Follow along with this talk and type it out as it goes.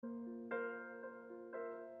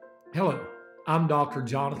Hello, I'm Dr.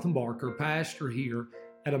 Jonathan Barker, pastor here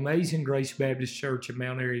at Amazing Grace Baptist Church in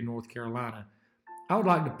Mount Airy, North Carolina. I would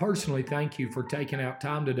like to personally thank you for taking out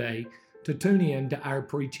time today to tune in to our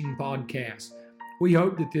preaching podcast. We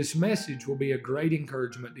hope that this message will be a great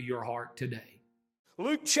encouragement to your heart today.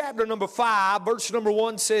 Luke chapter number 5, verse number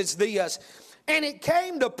 1 says this, "And it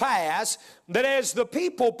came to pass that as the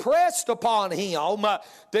people pressed upon him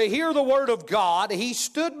to hear the word of God, he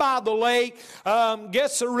stood by the lake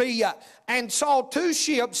Gennesaret and saw two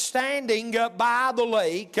ships standing by the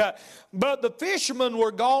lake, but the fishermen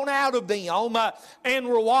were gone out of them and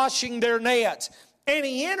were washing their nets. And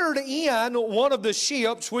he entered in one of the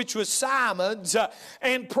ships, which was Simon's,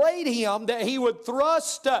 and prayed him that he would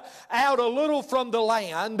thrust out a little from the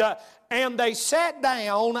land. And they sat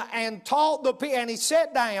down and taught he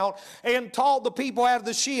sat down and taught the people out of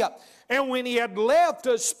the ship. And when he had left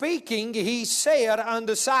speaking, he said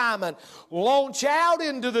unto Simon, Launch out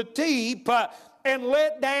into the deep and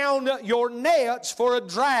let down your nets for a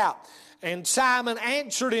draught. And Simon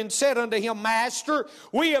answered and said unto him, Master,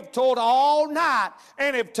 we have toiled all night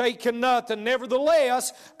and have taken nothing.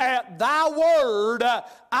 Nevertheless, at thy word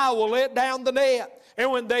I will let down the net.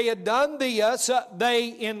 And when they had done this,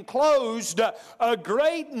 they enclosed a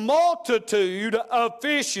great multitude of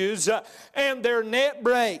fishes, and their net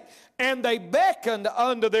brake. And they beckoned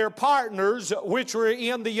unto their partners, which were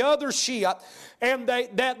in the other ship, and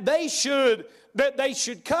that they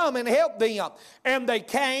should come and help them. And they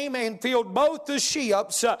came and filled both the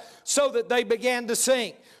ships, so that they began to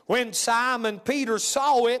sink. When Simon Peter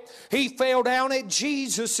saw it, he fell down at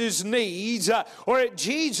Jesus' knees,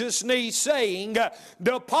 saying,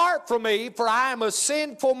 Depart from me, for I am a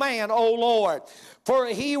sinful man, O Lord. For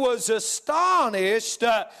he was astonished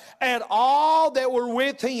at all that were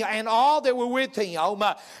with him,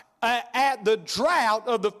 at the draught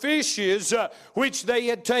of the fishes which they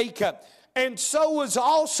had taken. And so was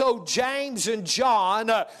also James and John,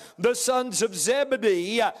 the sons of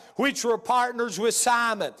Zebedee, which were partners with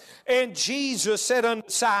Simon. And Jesus said unto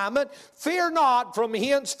Simon, Fear not, from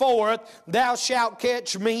henceforth thou shalt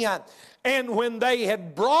catch men. And when they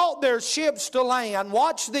had brought their ships to land,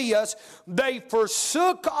 watch this, they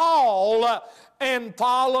forsook all and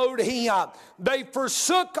followed him. They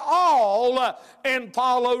forsook all and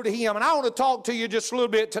followed him. And I want to talk to you just a little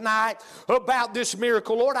bit tonight about this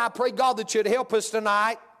miracle. Lord, I pray, God, that you'd help us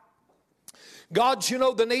tonight. God, you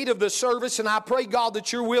know the need of the service, and I pray, God,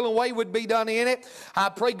 that your will and way would be done in it. I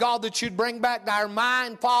pray, God, that you'd bring back to our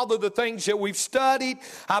mind, Father, the things that we've studied.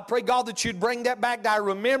 I pray, God, that you'd bring that back to our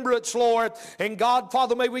remembrance, Lord. And God,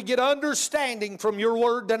 Father, may we get understanding from your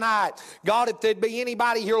word tonight. God, if there'd be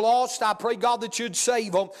anybody here lost, I pray, God, that you'd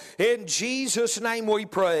save them. In Jesus' name we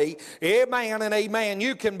pray. Amen and amen.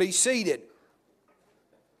 You can be seated.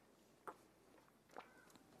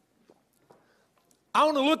 I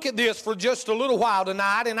want to look at this for just a little while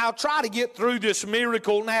tonight, and I'll try to get through this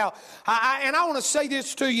miracle now. I want to say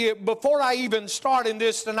this to you before I even start in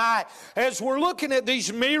this tonight. As we're looking at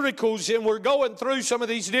these miracles and we're going through some of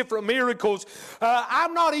these different miracles,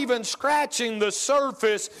 I'm not even scratching the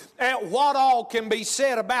surface at what all can be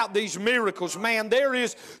said about these miracles. Man, there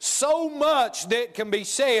is so much that can be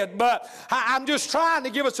said, but I'm just trying to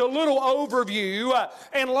give us a little overview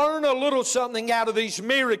and learn a little something out of these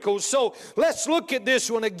miracles. So let's look at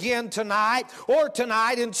this one again tonight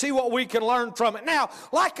and see what we can learn from it. Now,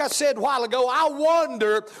 like I said a while ago, I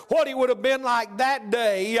wonder what it would have been like that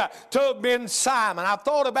day to have been Simon. I've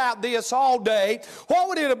thought about this all day. What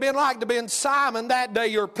would it have been like to have been Simon that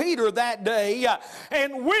day or Peter that day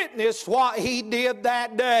and witnessed what he did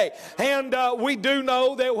that day? And we do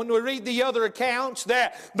know that when we read the other accounts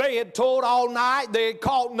that they had toiled all night, they had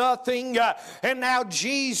caught nothing, and now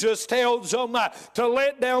Jesus tells them to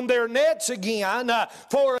let down their nets again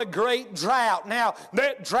for a great drought. Now,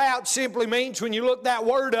 that drought simply means, when you look that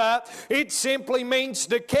word up, it simply means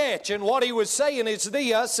to catch. And what he was saying is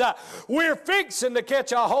this, we're fixing to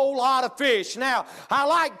catch a whole lot of fish. Now, I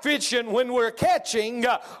like fishing when we're catching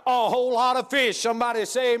a whole lot of fish. Somebody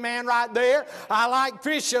say amen right there. I like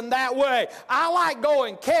fishing that way. I like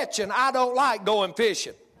going catching. I don't like going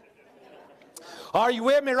fishing. Are you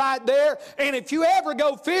with me right there? And if you ever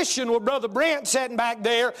go fishing with Brother Brent sitting back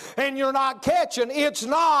there and you're not catching, it's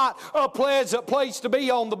not a pleasant place to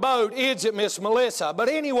be on the boat, is it, Miss Melissa? But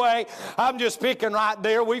anyway, I'm just picking right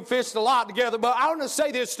there. We fished a lot together. But I want to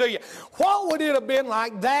say this to you. What would it have been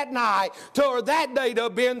like that night or that day to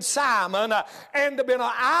have been Simon and to have been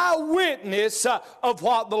an eyewitness of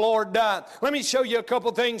what the Lord done? Let me show you a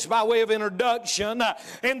couple things by way of introduction,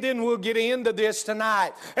 and then we'll get into this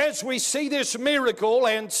tonight. As we see this miracle miracle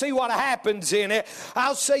and see what happens in it.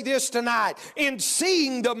 I'll say this tonight. In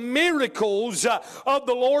seeing the miracles of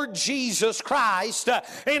the Lord Jesus Christ,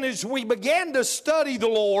 and as we began to study the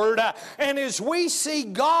Lord, and as we see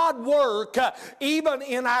God work even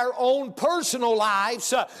in our own personal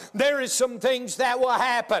lives, there is some things that will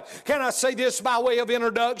happen. Can I say this by way of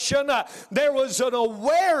introduction? There was an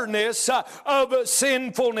awareness of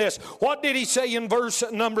sinfulness. What did he say in verse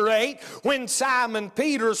number 8? When Simon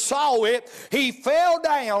Peter saw it, he fell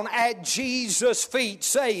down at Jesus' feet,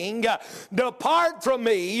 saying, "Depart from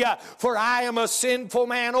me, for I am a sinful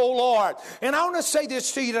man, O Lord." And I want to say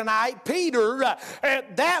this to you tonight. Peter,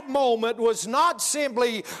 at that moment, was not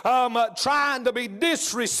simply trying to be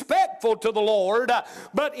disrespectful to the Lord,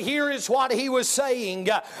 but here is what he was saying.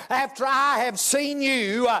 After I have seen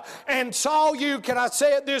you and saw you, can I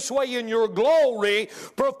say it this way, in your glory,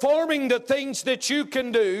 performing the things that you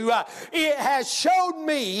can do, it has showed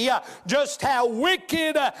me just how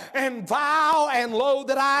wicked and vile and low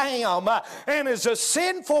that I am. And as a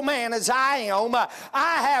sinful man as I am, I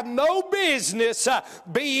have no business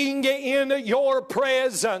being in your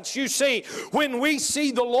presence. You see, when we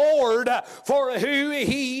see the Lord for who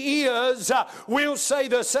He is, we'll say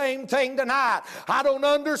the same thing tonight. I don't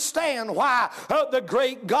understand why the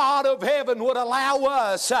great God of heaven would allow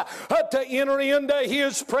us to enter into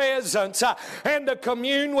His presence and to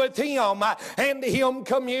commune with Him and Him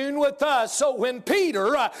commune with us. So when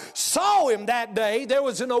Peter saw Him that day, there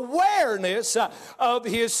was an awareness of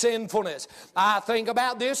his sinfulness. I think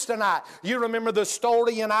about this tonight. You remember the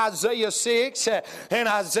story in Isaiah 6, and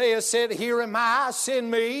Isaiah said, "Here am I, send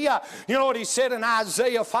me." You know what he said in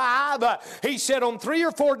Isaiah 5? He said on 3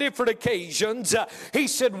 or 4 different occasions, he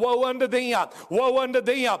said, "Woe unto them, woe unto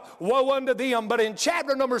them, woe unto them." But in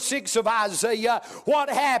chapter number 6 of Isaiah, what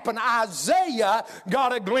happened? Isaiah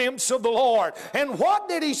got a glimpse of the Lord. And what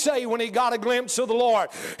did he say when he got a glimpse of the Lord?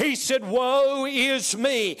 He said, "Woe is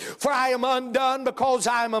me, for I am undone, because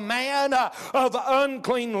I am a man of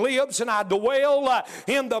unclean lips, and I dwell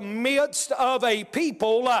in the midst of a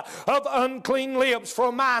people of unclean lips.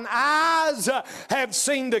 For mine eyes have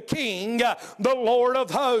seen the King, the Lord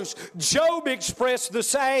of hosts." Job expressed the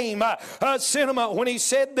same sentiment when he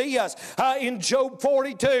said this in Job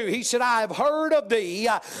 42. He said, "I have heard of thee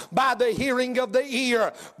by the hearing of the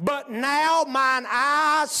ear, but now mine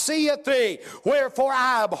eye seeth thee. Wherefore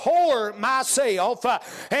I abhor myself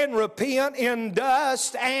and repent in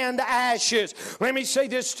dust and ashes." Let me say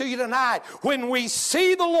this to you tonight. When we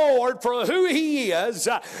see the Lord for who He is,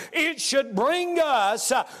 it should bring us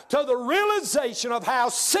to the realization of how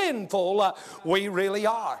sinful we really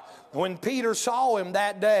are. When Peter saw Him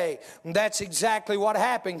that day, that's exactly what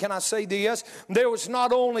happened. Can I say this? There was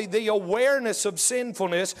not only the awareness of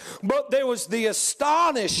sinfulness, but there was the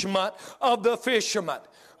astonishment of the fisherman.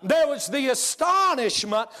 There was the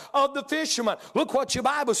astonishment of the fisherman. Look what your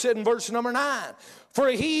Bible said in verse number 9. "For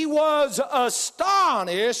he was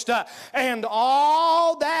astonished, and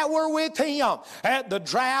all that were with him, at the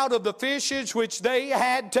draught of the fishes which they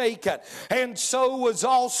had taken. And so was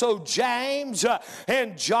also James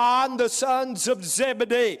and John, the sons of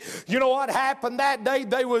Zebedee." You know what happened that day?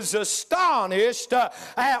 They was astonished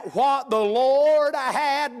at what the Lord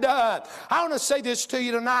had done. I want to say this to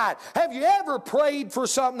you tonight. Have you ever prayed for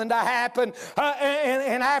something to happen,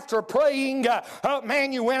 and after praying,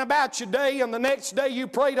 man, you went about your day, and the next day you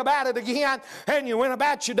prayed about it again, and you went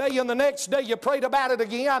about your day, and the next day you prayed about it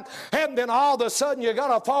again, and then all of a sudden you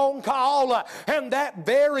got a phone call, and that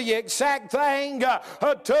very exact thing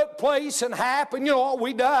took place and happened. You know what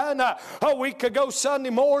we done? A week ago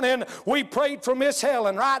Sunday morning, we prayed for Miss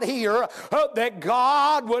Helen right here, that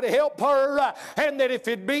God would help her, and that if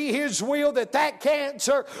it be His will, that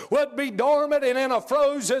cancer would be dormant and in a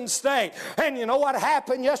frozen state. And you know what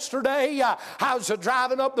happened yesterday? I was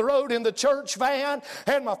driving up the road in the church van,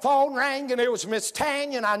 and my phone rang, and it was Miss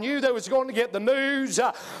Tanya, and I knew they was going to get the news.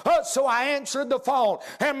 So I answered the phone,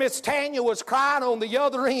 and Miss Tanya was crying on the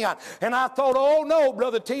other end. And I thought, "Oh no,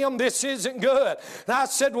 Brother Tim, this isn't good." And I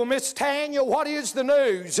said, "Well, Miss Tanya, what is the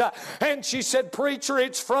news?" And she said, "Preacher,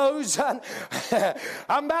 it's frozen."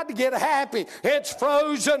 I'm about to get happy. "It's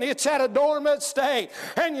frozen. It's at a dormant state."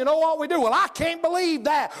 And you know what we do? "Well, I can't believe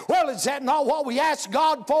that." Well, is that not what we asked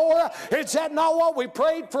God for? Is that not what we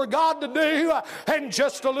prayed for God to do? And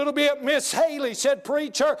just a little bit, Miss Haley said,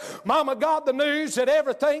 "Preacher, Mama got the news that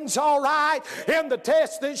everything's all right in the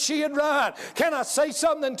test that she had run." Can I say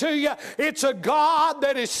something to you? It's a God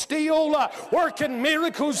that is still working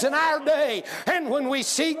miracles in our day. And when we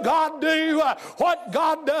see God do what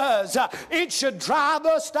God does, it should drive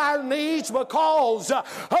us to our knees because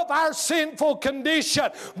of our sinful condition.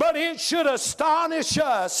 But it should astonish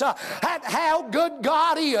us at how good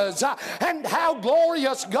God is and how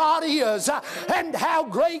glorious God is and how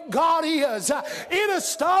great God is. It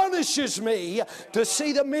astonishes me to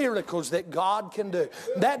see the miracles that God can do.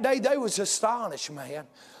 That day they was astonished, man.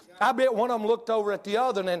 I bet one of them looked over at the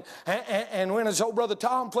other and when his old brother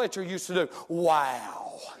Tom Fletcher used to do,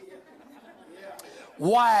 wow.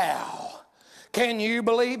 Wow. Can you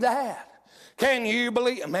believe that? Can you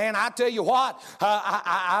believe? Man, I tell you what,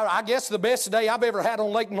 I guess the best day I've ever had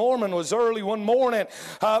on Lake Norman was early one morning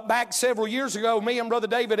back several years ago. Me and Brother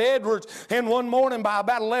David Edwards, and one morning by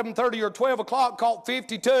about 11:30 or 12 o'clock, caught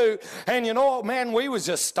 52. And you know what, man, we was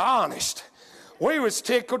astonished. We was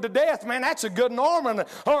tickled to death. Man, that's a good Norman,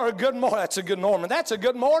 or a good morning. That's a good Norman. That's a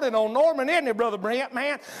good morning on Norman, isn't it, Brother Brent,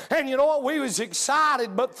 man? And you know what? We was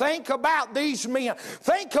excited, but think about these men.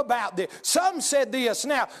 Think about this. Some said this.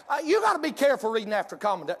 Now, you got to be careful reading after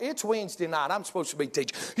commentators. It's Wednesday night. I'm supposed to be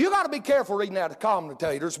teaching. You got to be careful reading after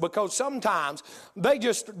commentators because sometimes they're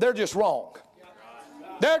just wrong.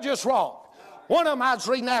 They're just wrong. One of them I was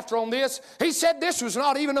reading after on this, he said this was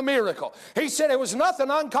not even a miracle. He said it was nothing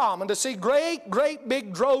uncommon to see great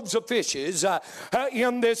big droves of fishes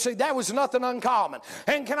in this. That was nothing uncommon.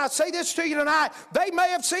 And can I say this to you tonight? They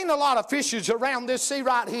may have seen a lot of fishes around this sea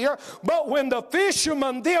right here, but when the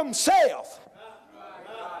fishermen themselves,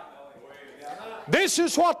 this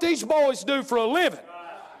is what these boys do for a living.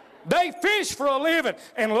 They fish for a living.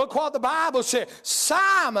 And look what the Bible said.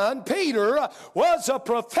 Simon Peter was a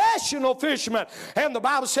professional fisherman. And the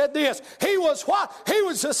Bible said this. He was what? He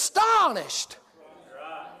was astonished.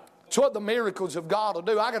 That's what the miracles of God will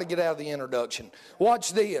do. I got to get out of the introduction.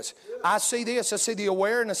 Watch this. I see this. I see the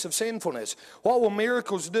awareness of sinfulness. What will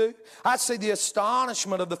miracles do? I see the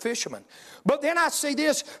astonishment of the fisherman. But then I see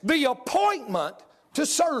this, the appointment to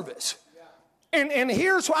service. And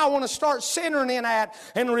here's why I want to start centering in at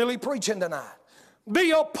and really preaching tonight.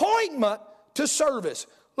 The appointment to service.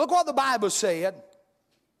 Look what the Bible said.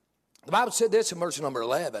 The Bible said this in verse number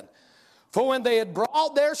 11. For when they had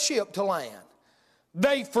brought their ship to land,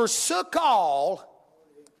 they forsook all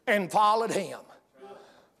and followed him.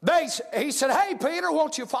 He said, hey, Peter,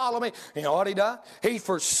 won't you follow me? You know what he done? He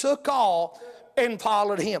forsook all and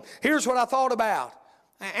followed him. Here's what I thought about.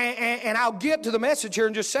 And I'll get to the message here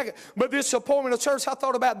in just a second. But this appointment of service, I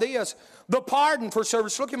thought about this. The pardon for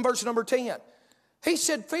service. Look in verse number 10. He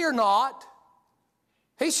said, fear not.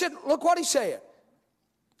 He said, look what he said.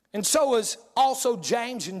 And so was also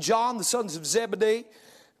James and John, the sons of Zebedee.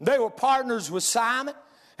 They were partners with Simon.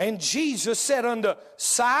 And Jesus said unto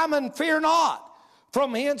Simon, fear not.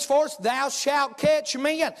 From henceforth thou shalt catch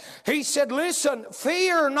men. He said, listen,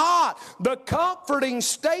 fear not. The comforting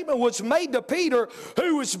statement was made to Peter,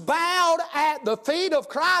 who was bowed at the feet of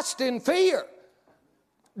Christ in fear.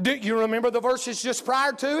 Do you remember the verses just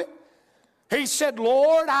prior to it? He said,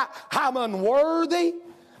 Lord, I'm unworthy.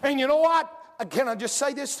 And you know what? Can I just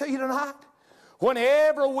say this to you tonight?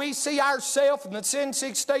 Whenever we see ourselves in the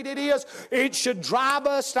sin-sick state it should drive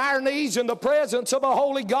us to our knees in the presence of a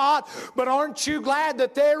holy God. But aren't you glad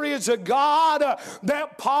that there is a God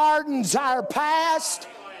that pardons our past?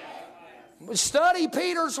 Study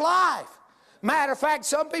Peter's life. Matter of fact,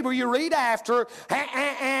 some people you read after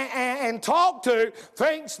and talk to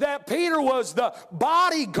thinks that Peter was the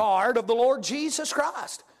bodyguard of the Lord Jesus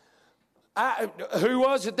Christ. Who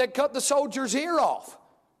was it that cut the soldier's ear off?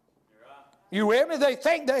 You with me? They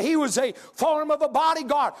think that he was a form of a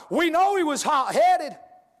bodyguard. We know he was hot-headed.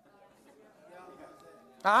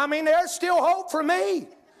 I mean, there's still hope for me.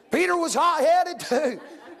 Peter was hot-headed too.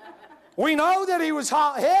 We know that he was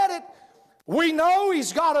hot-headed. We know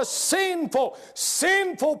he's got a sinful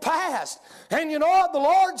past. And you know what the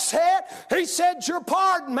Lord said? He said, your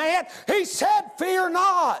pardon, man. He said, fear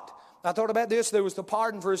not. I thought about this. There was the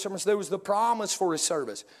pardon for his service. There was the promise for his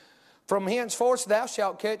service. From henceforth thou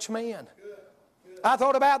shalt catch men. I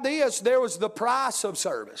thought about this. There was the price of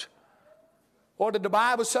service. What did the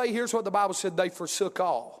Bible say? Here's what the Bible said. They forsook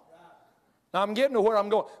all. Now I'm getting to where I'm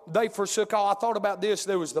going. They forsook all. I thought about this.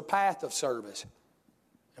 There was the path of service.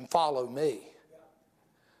 And follow me.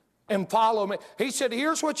 And follow me. He said,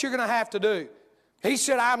 here's what you're going to have to do. He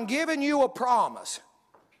said, I'm giving you a promise.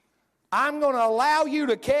 I'm going to allow you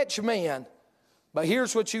to catch men. But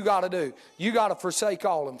here's what you got to do. You got to forsake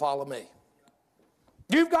all and follow me.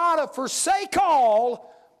 You've got to forsake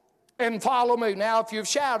all and follow me. Now, if you've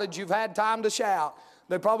shouted, you've had time to shout.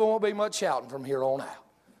 There probably won't be much shouting from here on out.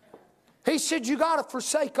 He said, you got to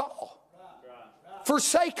forsake all.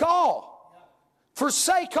 Forsake all.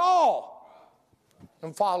 Forsake all.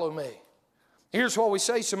 And follow me. Here's what we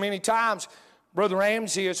say so many times, Brother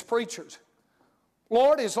Ramsey, as preachers.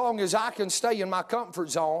 Lord, as long as I can stay in my comfort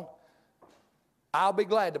zone, I'll be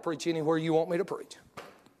glad to preach anywhere you want me to preach.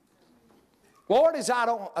 Lord, as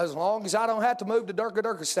long as I don't have to move to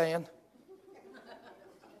Turkmenistan,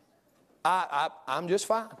 I'm just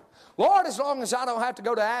fine. Lord, as long as I don't have to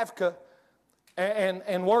go to Africa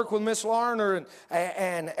and work with Miss Larner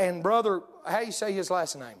and brother, how you say his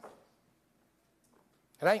last name?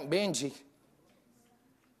 It ain't Benji.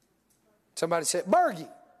 Somebody said, Bergie.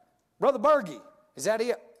 Brother Bergie. Is that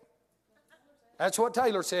it? That's what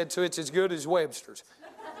Taylor said, so it's as good as Webster's.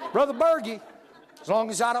 Brother Bergie, as long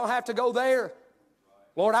as I don't have to go there,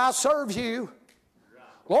 Lord, I'll serve you.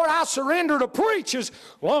 Lord, I surrender to preach as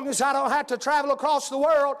long as I don't have to travel across the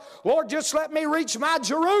world. Lord, just let me reach my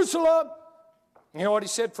Jerusalem. You know what he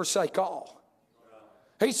said? Forsake all.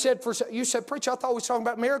 He said, you said, preacher, I thought we were talking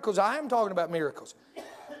about miracles. I am talking about miracles.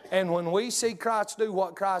 And when we see Christ do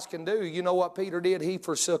what Christ can do, you know what Peter did? He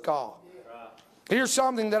forsook all. Here's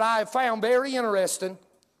something that I have found very interesting.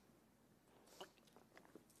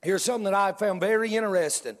 Here's something that I have found very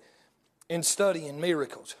interesting in studying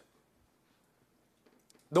miracles.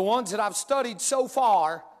 The ones that I've studied so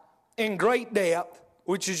far in great depth,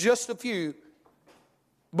 which is just a few,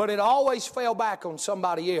 but it always fell back on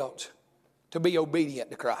somebody else to be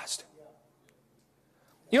obedient to Christ.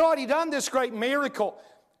 You know what? He done this great miracle.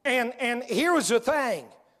 And here was the thing.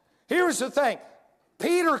 Here's the thing.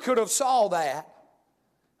 Peter could have saw that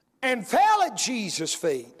and fell at Jesus'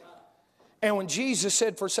 feet. And when Jesus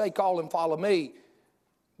said, forsake all and follow me,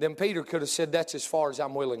 then Peter could have said, that's as far as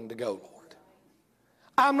I'm willing to go, Lord.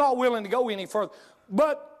 I'm not willing to go any further.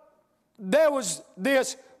 But there was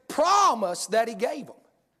this promise that he gave them.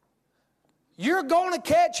 You're going to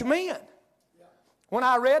catch men. When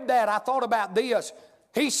I read that, I thought about this.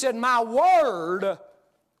 He said, my word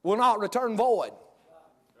will not return void.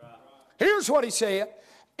 Here's what he said.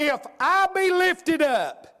 If I be lifted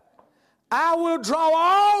up, I will draw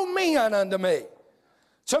all men unto me.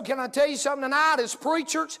 So can I tell you something tonight as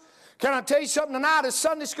preachers? Can I tell you something tonight as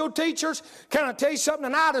Sunday school teachers? Can I tell you something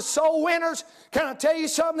tonight as soul winners? Can I tell you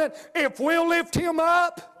something that if we'll lift him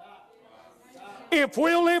up, if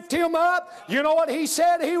we'll lift him up, you know what he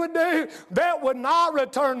said he would do? That would not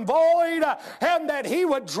return void, and that he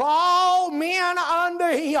would draw men unto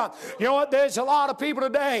him. You know what? There's a lot of people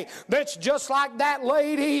today that's just like that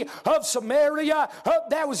lady of Samaria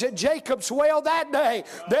that was at Jacob's well that day.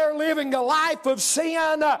 They're living a life of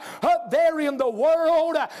sin up there in the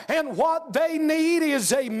world, and what they need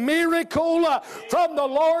is a miracle from the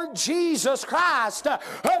Lord Jesus Christ.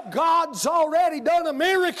 God's already done a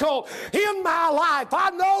miracle in my life. I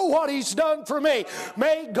know what he's done for me.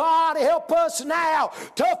 May God help us now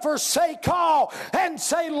to forsake all and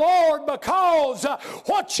say, Lord, because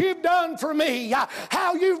what you've done for me,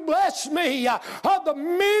 how you've blessed me, of the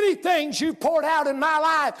many things you've poured out in my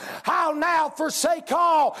life, I'll now forsake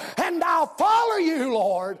all and I'll follow you,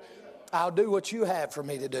 Lord. I'll do what you have for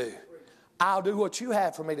me to do. I'll do what you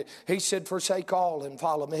have for me to do. He said, forsake all and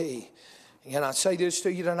follow me. And I say this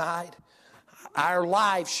to you tonight. Our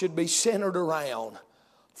life should be centered around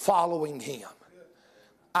following him.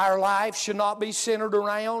 Our life should not be centered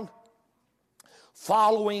around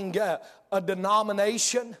following a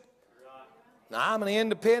denomination. Now, I'm an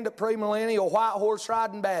independent premillennial white horse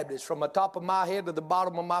riding Baptist from the top of my head to the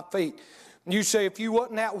bottom of my feet. You say, if you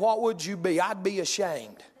wasn't that, what would you be? I'd be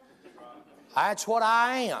ashamed. That's what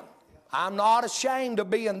I am. I'm not ashamed of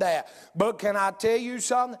being that. But can I tell you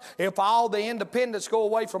something? If all the independents go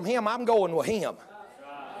away from him, I'm going with him.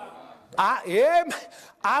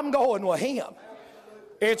 I'm going with him.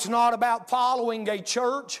 It's not about following a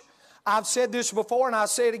church. I've said this before and I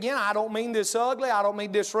say it again. I don't mean this ugly. I don't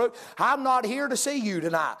mean this rude. I'm not here to see you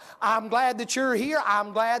tonight. I'm glad that you're here.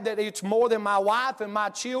 I'm glad that it's more than my wife and my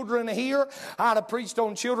children here. I'd have preached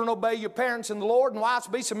on children obey your parents in the Lord, and wives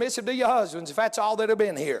be submissive to your husbands, if that's all that have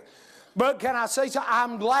been here. But can I say something?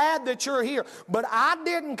 I'm glad that you're here. But I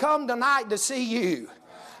didn't come tonight to see you.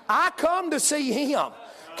 I come to see him.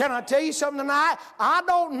 Can I tell you something tonight? I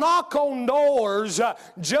don't knock on doors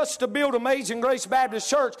just to build Amazing Grace Baptist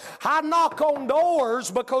Church. I knock on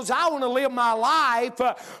doors because I want to live my life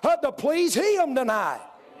to please him tonight.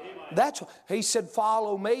 That's what he said,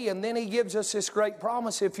 follow me. And then he gives us this great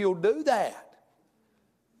promise. If you'll do that,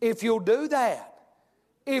 if you'll do that,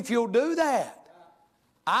 if you'll do that,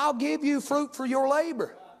 I'll give you fruit for your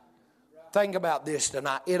labor. Think about this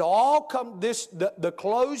tonight. It all the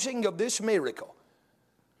closing of this miracle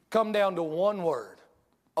come down to one word: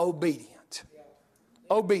 obedience.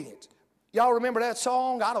 Obedience. Y'all remember that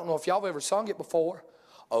song? I don't know if y'all have ever sung it before.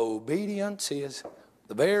 Obedience is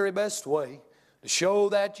the very best way to show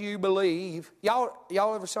that you believe. Y'all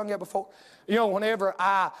ever sung that before? You know, whenever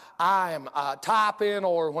I am typing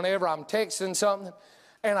or whenever I'm texting something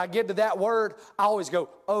and I get to that word, I always go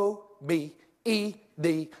O-B-E-D-I-E-N-C-E.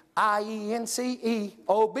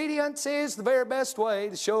 Obedience is the very best way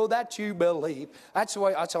to show that you believe. That's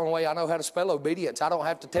the only way I know how to spell obedience. I don't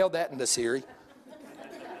have to tell that into Siri.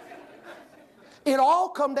 It all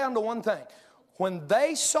come down to one thing. When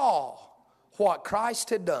they saw what Christ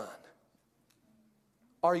had done,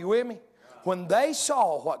 are you with me? When they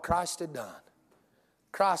saw what Christ had done,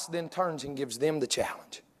 Christ then turns and gives them the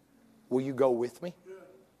challenge. Will you go with me?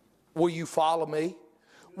 Will you follow me?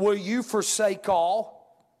 Will you forsake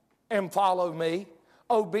all and follow me?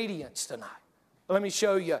 Obedience tonight. Let me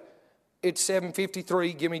show you. It's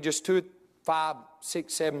 7:53. Give me just 2, 5,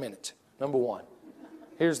 6, 7 minutes. Number one.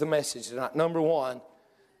 Here's the message tonight. Number one.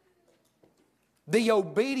 The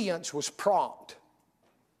obedience was prompt.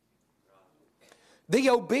 The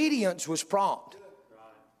obedience was prompt.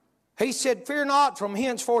 He said, fear not, from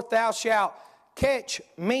henceforth thou shalt catch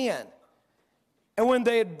men. And when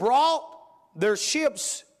they had brought their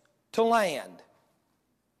ships to land,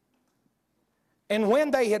 and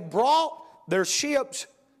when they had brought their ships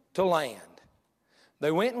to land,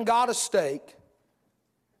 they went and got a steak.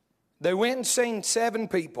 They went and seen 7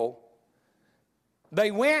 people.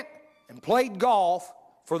 They went and played golf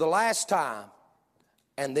for the last time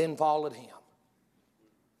and then followed him.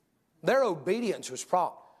 Their obedience was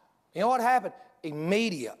prompt. You know what happened?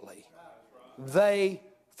 Immediately they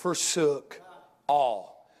forsook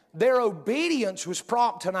all. Their obedience was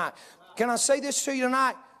prompt tonight. Can I say this to you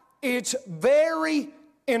tonight? It's very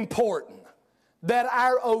important that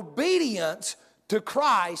our obedience to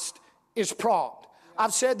Christ is prompt.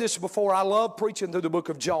 I've said this before. I love preaching through the book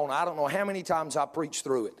of Jonah. I don't know how many times I preached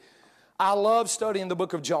through it. I love studying the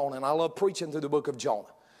book of Jonah, and I love preaching through the book of Jonah.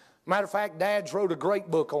 Matter of fact, Dad's wrote a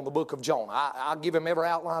great book on the book of Jonah. I'll give him every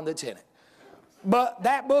outline that's in it. But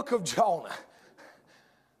that book of Jonah,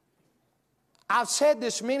 I've said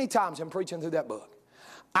this many times in preaching through that book.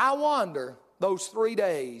 I wonder, those 3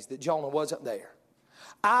 days that Jonah wasn't there,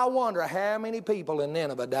 I wonder how many people in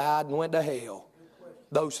Nineveh died and went to hell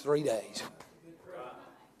those 3 days.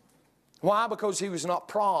 Why? Because he was not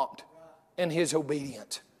prompt in his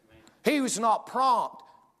obedience. He was not prompt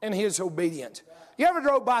in his obedience. You ever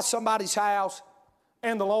drove by somebody's house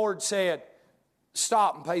and the Lord said,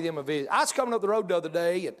 stop and pay them a visit? I was coming up the road the other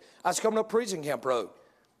day, and I was coming up Prison Camp Road.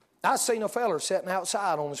 I seen a fella sitting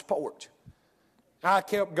outside on his porch. I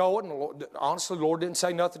kept going, and honestly, the Lord didn't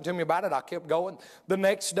say nothing to me about it. I kept going. The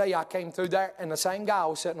next day I came through there, and the same guy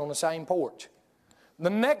was sitting on the same porch.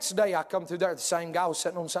 The next day I come through there, the same guy was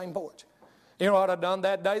sitting on the same porch. You know what I done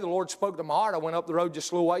that day? The Lord spoke to my heart. I went up the road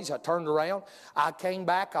just a little ways. I turned around. I came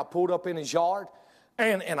back. I pulled up in his yard.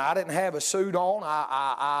 And I didn't have a suit on.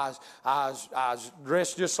 I was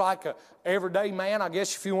dressed just like a everyday man, I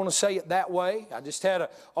guess, if you want to say it that way. I just had an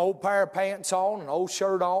old pair of pants on, an old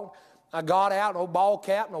shirt on. I got out, an old ball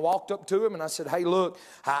cap, and I walked up to him and I said, hey, look,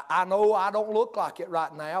 I know I don't look like it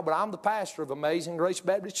right now, but I'm the pastor of Amazing Grace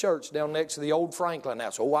Baptist Church down next to the old Franklin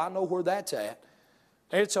House. Oh, I know where that's at.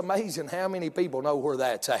 It's amazing how many people know where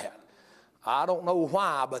that's at. I don't know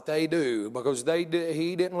why, but they do, because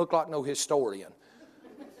he didn't look like no historian.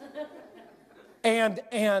 And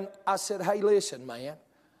I said, hey, listen, man,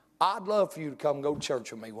 I'd love for you to come go to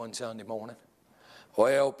church with me one Sunday morning.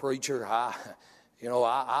 Well, preacher, I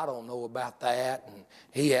don't know about that. And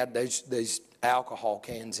he had these alcohol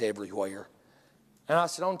cans everywhere. And I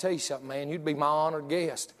said, I'll tell you something, man, you'd be my honored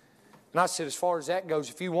guest. And I said, as far as that goes,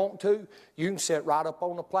 if you want to, you can sit right up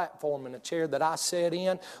on the platform in the chair that I sat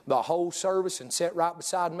in the whole service and sit right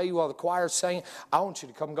beside me while the choir's singing. I want you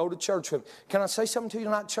to come go to church with me. Can I say something to you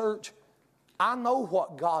tonight, church? I know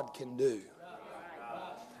what God can do.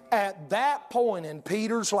 At that point in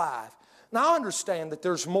Peter's life, now I understand that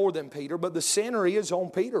there's more than Peter, but the center is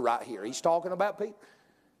on Peter right here. He's talking about Peter.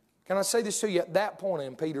 Can I say this to you? At that point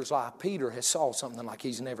in Peter's life, Peter has saw something like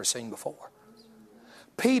he's never seen before.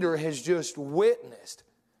 Peter has just witnessed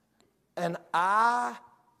an eye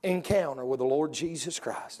encounter with the Lord Jesus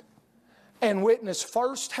Christ and witnessed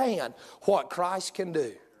firsthand what Christ can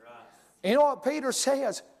do. You know what Peter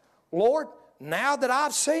says? Lord, now that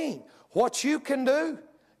I've seen what you can do,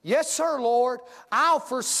 yes, sir, Lord, I'll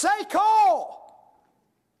forsake all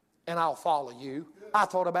and I'll follow you. I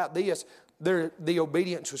thought about this. The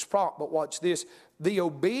obedience was prompt, but watch this. The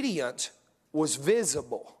obedience was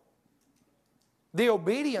visible. The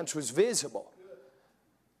obedience was visible.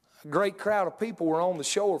 A great crowd of people were on the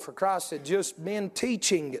shore, for Christ had just been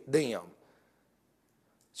teaching them.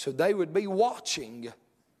 So they would be watching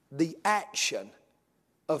the action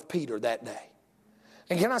of Peter that day.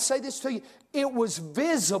 And can I say this to you? It was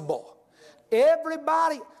visible.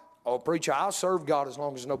 Everybody, oh, preacher, I'll serve God as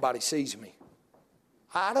long as nobody sees me.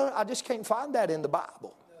 I just can't find that in the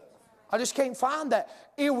Bible. I just can't find that.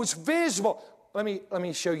 It was visible. Let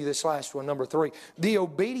me show you this last one, number 3. The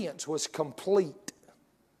obedience was complete.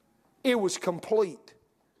 It was complete.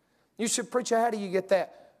 You said, preacher, how do you get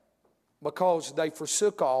that? Because they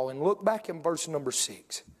forsook all. And look back in verse number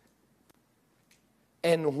 6.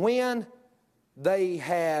 And when they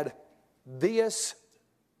had this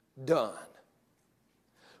done.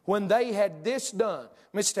 When they had this done.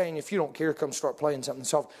 Miss Stan, if you don't care, come start playing something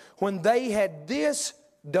soft. When they had this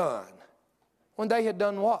done. When they had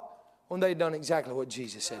done what? When they had done exactly what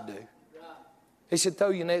Jesus said do. He said, throw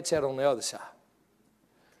your nets out on the other side.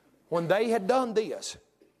 When they had done this.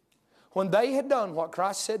 When they had done what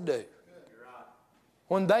Christ said do.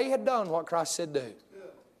 When they had done what Christ said do.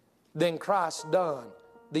 Then Christ done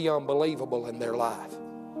the unbelievable in their life.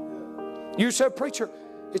 You said, preacher,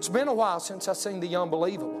 it's been a while since I've seen the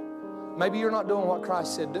unbelievable. Maybe you're not doing what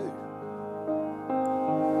Christ said do.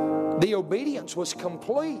 The obedience was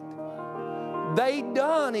complete. They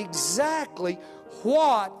done exactly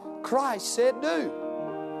what Christ said do.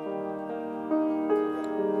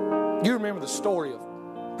 You remember the story of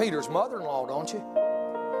Peter's mother-in-law, don't you?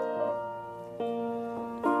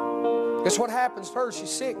 Guess what happens to her? She's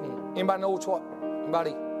sick. And anybody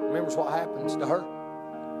remembers what happens to her?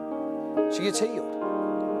 She gets healed.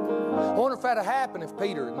 I wonder if that had happened if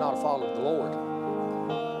Peter had not followed the Lord.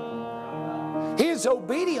 His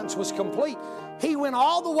obedience was complete. He went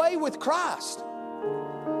all the way with Christ.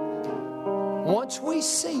 Once we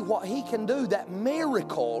see what He can do, that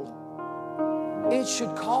miracle, it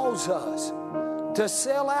should cause us to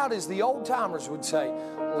sell out, as the old timers would say,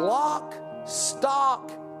 lock,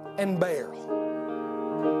 stock, and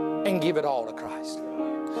barrel, and give it all to Christ.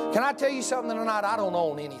 Can I tell you something tonight? I don't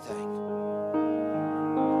own anything.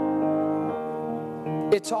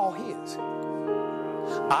 It's all His.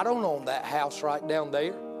 I don't own that house right down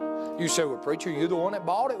there. You say, well, preacher, you're the one that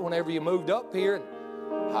bought it whenever you moved up here. And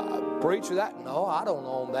preacher, that? No, I don't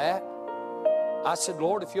own that. I said,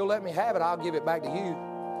 Lord, if you'll let me have it, I'll give it back to you.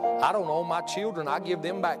 I don't own my children. I give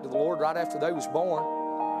them back to the Lord right after they was born.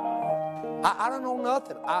 I don't own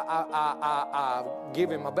nothing. I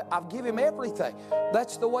give Him everything.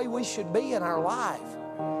 That's the way we should be in our life.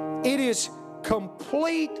 It is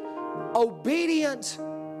complete obedience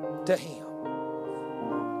to Him.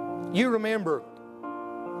 You remember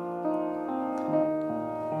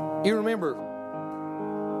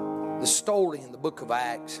the story in the book of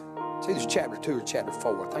Acts. It's either chapter 2 or chapter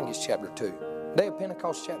 4. I think it's chapter 2. Day of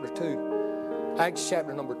Pentecost, chapter 2. Acts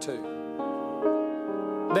chapter number 2.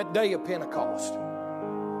 That day of Pentecost.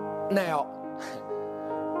 Now,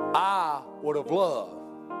 I would have loved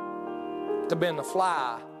to have been the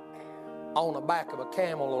fly on the back of a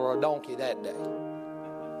camel or a donkey that day.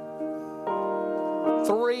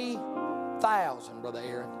 3,000, Brother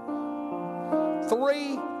Aaron.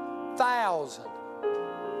 3,000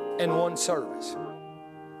 in one service.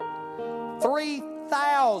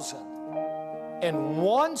 3,000 in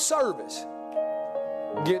one service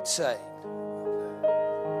get saved.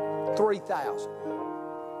 3,000.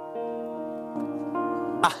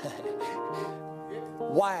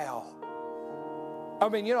 Wow. I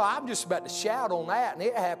mean, I'm just about to shout on that, and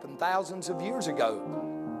it happened thousands of years ago.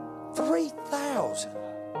 3,000.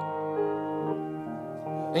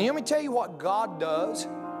 And let me tell you what God does.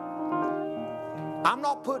 I'm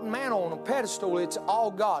not putting man on a pedestal. It's all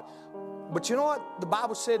God. But you know what? The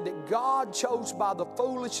Bible said that God chose by the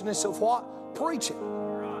foolishness of what? Preaching.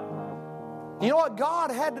 You know what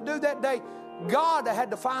God had to do that day? God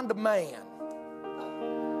had to find a man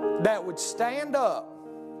that would stand up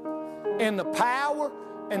in the power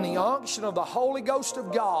and the unction of the Holy Ghost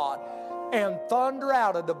of God and thunder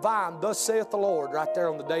out a divine, thus saith the Lord, right there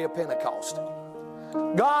on the day of Pentecost.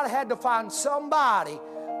 God had to find somebody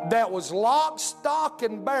that was lock, stock,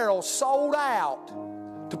 and barrel sold out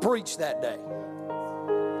to preach that day.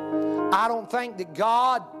 I don't think that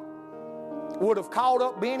God would have called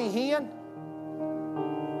up Benny Hinn.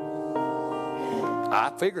 I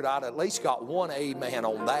figured I'd at least got one amen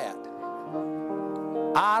on that.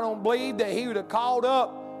 I don't believe that He would have called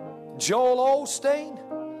up Joel Osteen.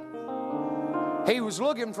 He was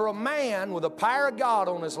looking for a man with the power of God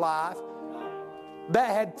on his life that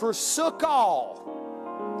had forsook all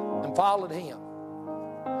and followed Him.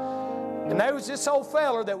 And there was this old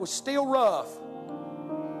feller that was still rough.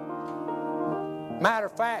 Matter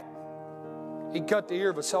of fact, he cut the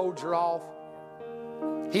ear of a soldier off.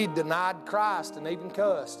 He denied Christ and even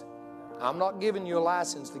cussed. I'm not giving you a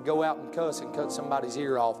license to go out and cuss and cut somebody's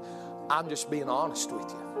ear off. I'm just being honest with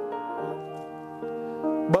you.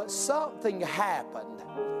 But something happened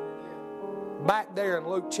back there in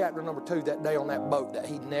Luke chapter number 2 that day on that boat that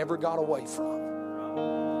he never got away from.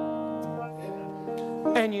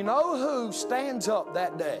 And you know who stands up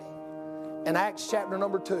that day in Acts chapter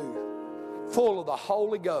number 2, full of the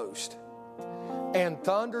Holy Ghost, and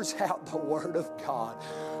thunders out the Word of God,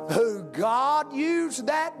 who God used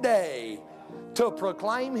that day to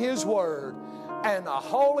proclaim His Word, and the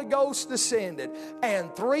Holy Ghost descended,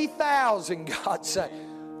 and 3,000 got saved.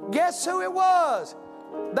 Guess who it was?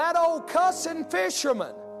 That old cussing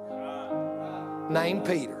fisherman named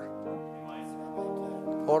Peter.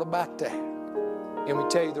 What about that? Let me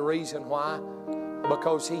tell you the reason why.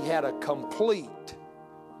 Because he had a complete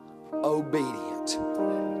obedience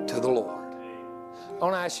to the Lord. I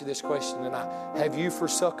want to ask you this question tonight. Have you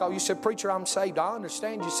forsook all? You said, preacher, I'm saved. I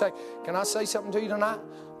understand you say. Can I say something to you tonight?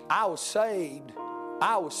 I was saved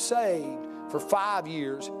for 5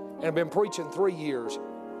 years and have been preaching 3 years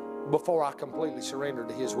before I completely surrendered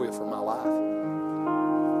to His will for my life.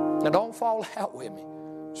 Now don't fall out with me.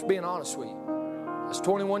 Just being honest with you. I was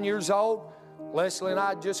 21 years old. Leslie and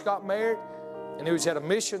I just got married, and it was at a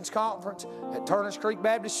missions conference at Turners Creek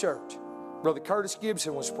Baptist Church. Brother Curtis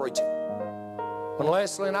Gibson was preaching. When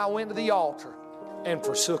Leslie and I went to the altar and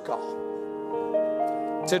forsook all.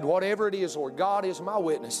 Said, whatever it is, Lord, God is my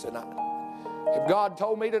witness tonight. If God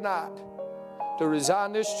told me tonight to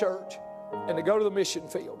resign this church and to go to the mission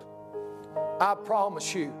field, I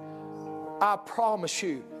promise you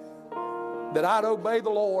that I'd obey the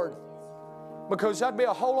Lord, because that'd be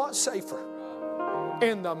a whole lot safer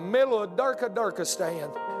in the middle of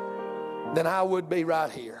Durkistan than I would be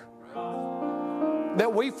right here.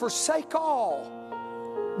 That we forsake all,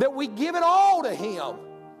 that we give it all to Him.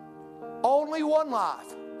 Only one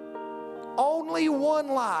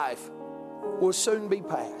life will soon be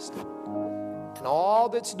past. And all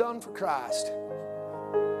that's done for Christ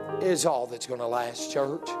is all that's going to last,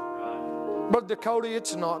 church. But Dakota,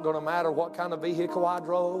 it's not going to matter what kind of vehicle I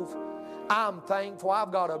drove. I'm thankful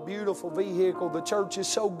I've got a beautiful vehicle. The church is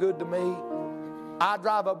so good to me. I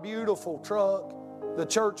drive a beautiful truck. The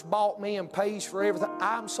church bought me and pays for everything.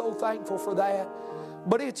 I'm so thankful for that.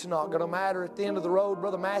 But it's not going to matter at the end of the road,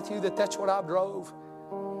 Brother Matthew, that's what I drove.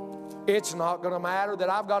 It's not going to matter that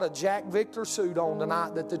I've got a Jack Victor suit on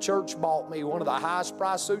tonight that the church bought me, one of the highest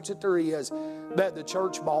price suits that there is that the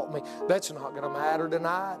church bought me. That's not going to matter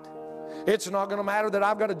tonight. It's not going to matter that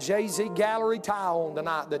I've got a Jay-Z Gallery tie on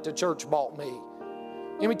tonight that the church bought me.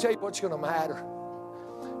 Let me tell you what's going to matter.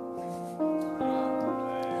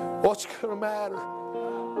 What's going to matter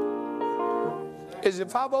is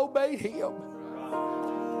if I've obeyed Him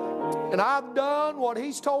and I've done what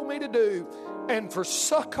He's told me to do and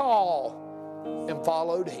forsook all and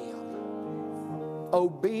followed Him.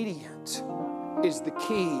 Obedience is the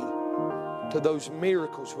key to those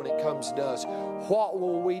miracles when it comes to us. What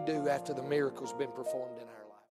will we do after the miracle's been performed in our life?